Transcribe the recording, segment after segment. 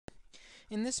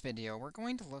In this video, we're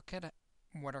going to look at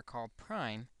what are called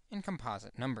prime and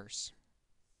composite numbers.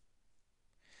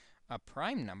 A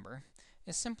prime number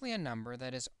is simply a number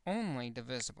that is only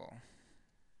divisible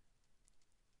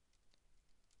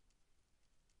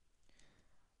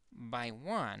by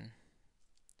 1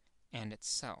 and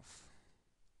itself.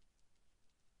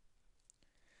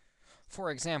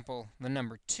 For example, the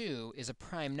number 2 is a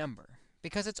prime number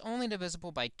because it's only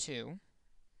divisible by 2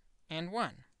 and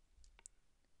 1.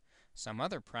 Some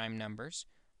other prime numbers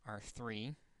are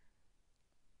 3,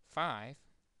 5,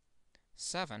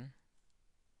 7,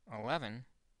 11,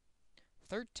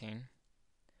 13,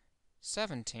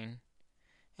 17,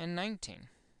 and 19.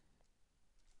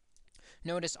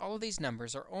 Notice all of these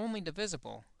numbers are only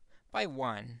divisible by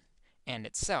 1 and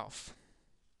itself.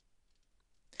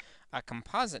 A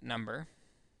composite number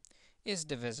is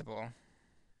divisible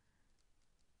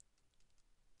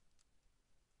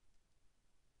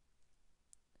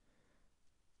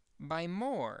by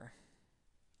more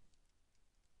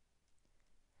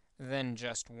than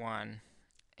just 1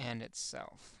 and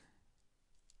itself.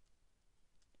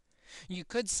 You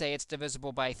could say it's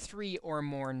divisible by 3 or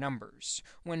more numbers,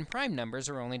 when prime numbers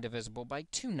are only divisible by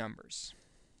 2 numbers.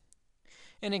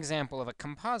 An example of a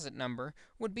composite number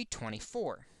would be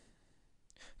 24.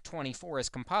 24 is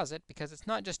composite because it's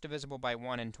not just divisible by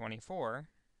 1 and 24.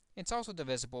 It's also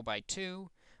divisible by 2,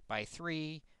 by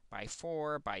 3, by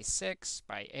 4, by 6,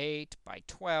 by 8, by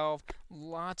 12.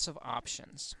 Lots of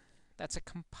options. That's a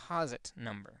composite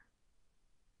number.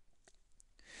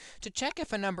 To check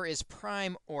if a number is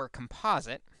prime or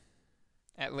composite,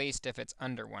 at least if it's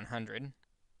under 100,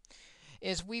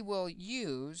 is we will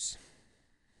use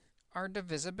our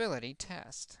divisibility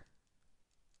test.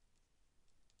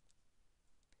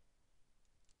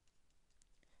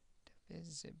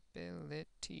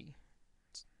 Divisibility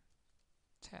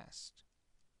test.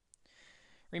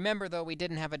 Remember, though, we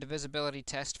didn't have a divisibility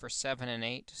test for 7 and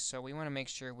 8, so we want to make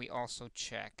sure we also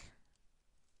check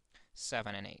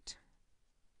 7 and 8.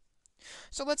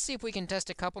 So let's see if we can test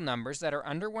a couple numbers that are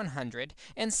under 100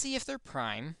 and see if they're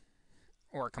prime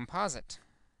or composite.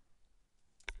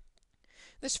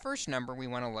 This first number we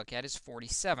want to look at is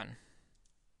 47.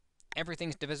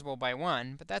 Everything's divisible by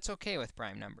 1, but that's okay with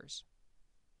prime numbers.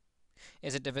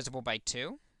 Is it divisible by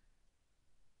 2?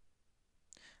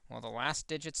 Well, the last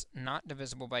digit's not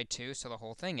divisible by 2, so the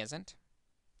whole thing isn't.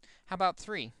 How about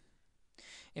 3?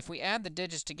 If we add the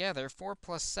digits together, 4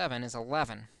 plus 7 is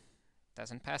 11.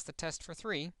 Doesn't pass the test for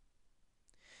 3.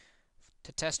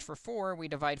 To test for 4, we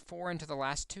divide 4 into the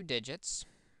last 2 digits.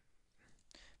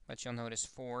 But you'll notice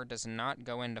 4 does not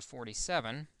go into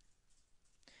 47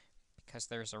 because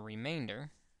there's a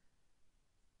remainder.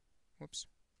 Whoops.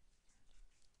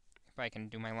 If I can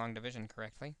do my long division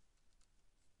correctly.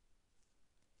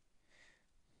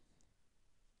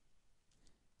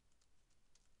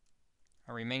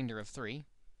 A remainder of 3.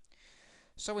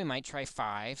 So we might try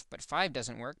 5, but 5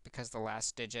 doesn't work because the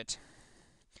last digit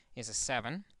is a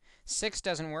 7. 6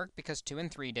 doesn't work because 2 and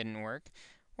 3 didn't work.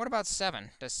 What about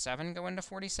 7? Does 7 go into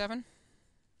 47?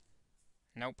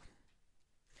 Nope.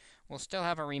 We'll still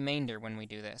have a remainder when we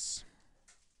do this.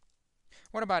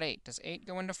 What about 8? Does 8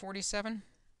 go into 47?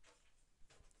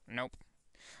 Nope.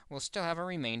 We'll still have a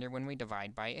remainder when we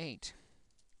divide by 8.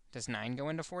 Does 9 go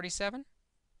into 47?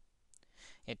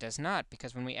 It does not,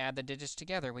 because when we add the digits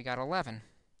together, we got 11.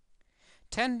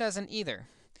 10 doesn't either.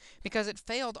 Because it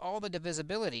failed all the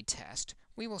divisibility test,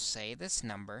 we will say this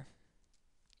number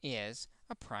is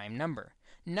a prime number.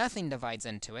 Nothing divides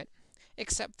into it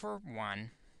except for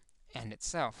 1 and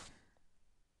itself.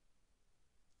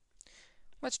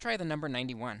 Let's try the number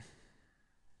 91.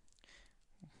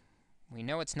 We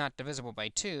know it's not divisible by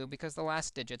 2 because the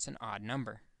last digit's an odd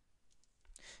number.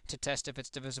 To test if it's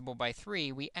divisible by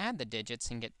 3, we add the digits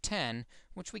and get 10,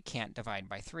 which we can't divide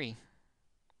by 3.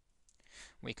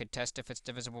 We could test if it's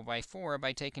divisible by 4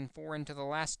 by taking 4 into the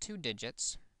last 2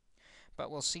 digits,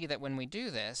 but we'll see that when we do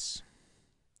this,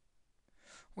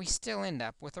 we still end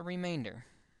up with a remainder.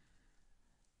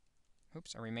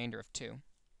 Oops, a remainder of 2.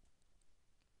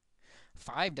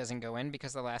 5 doesn't go in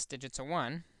because the last digit's a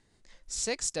 1.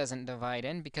 6 doesn't divide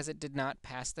in because it did not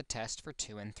pass the test for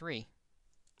 2 and 3.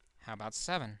 How about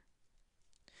 7?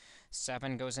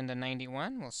 7 goes into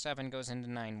 91. Well, 7 goes into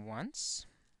 9 once,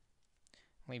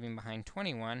 leaving behind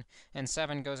 21. And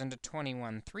 7 goes into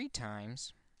 21 3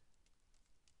 times,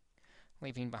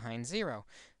 leaving behind 0.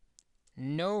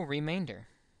 No remainder.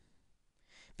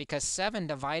 Because 7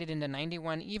 divided into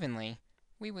 91 evenly,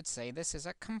 we would say this is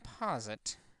a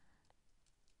composite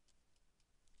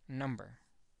number.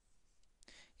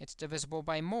 It's divisible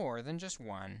by more than just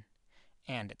 1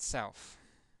 and itself.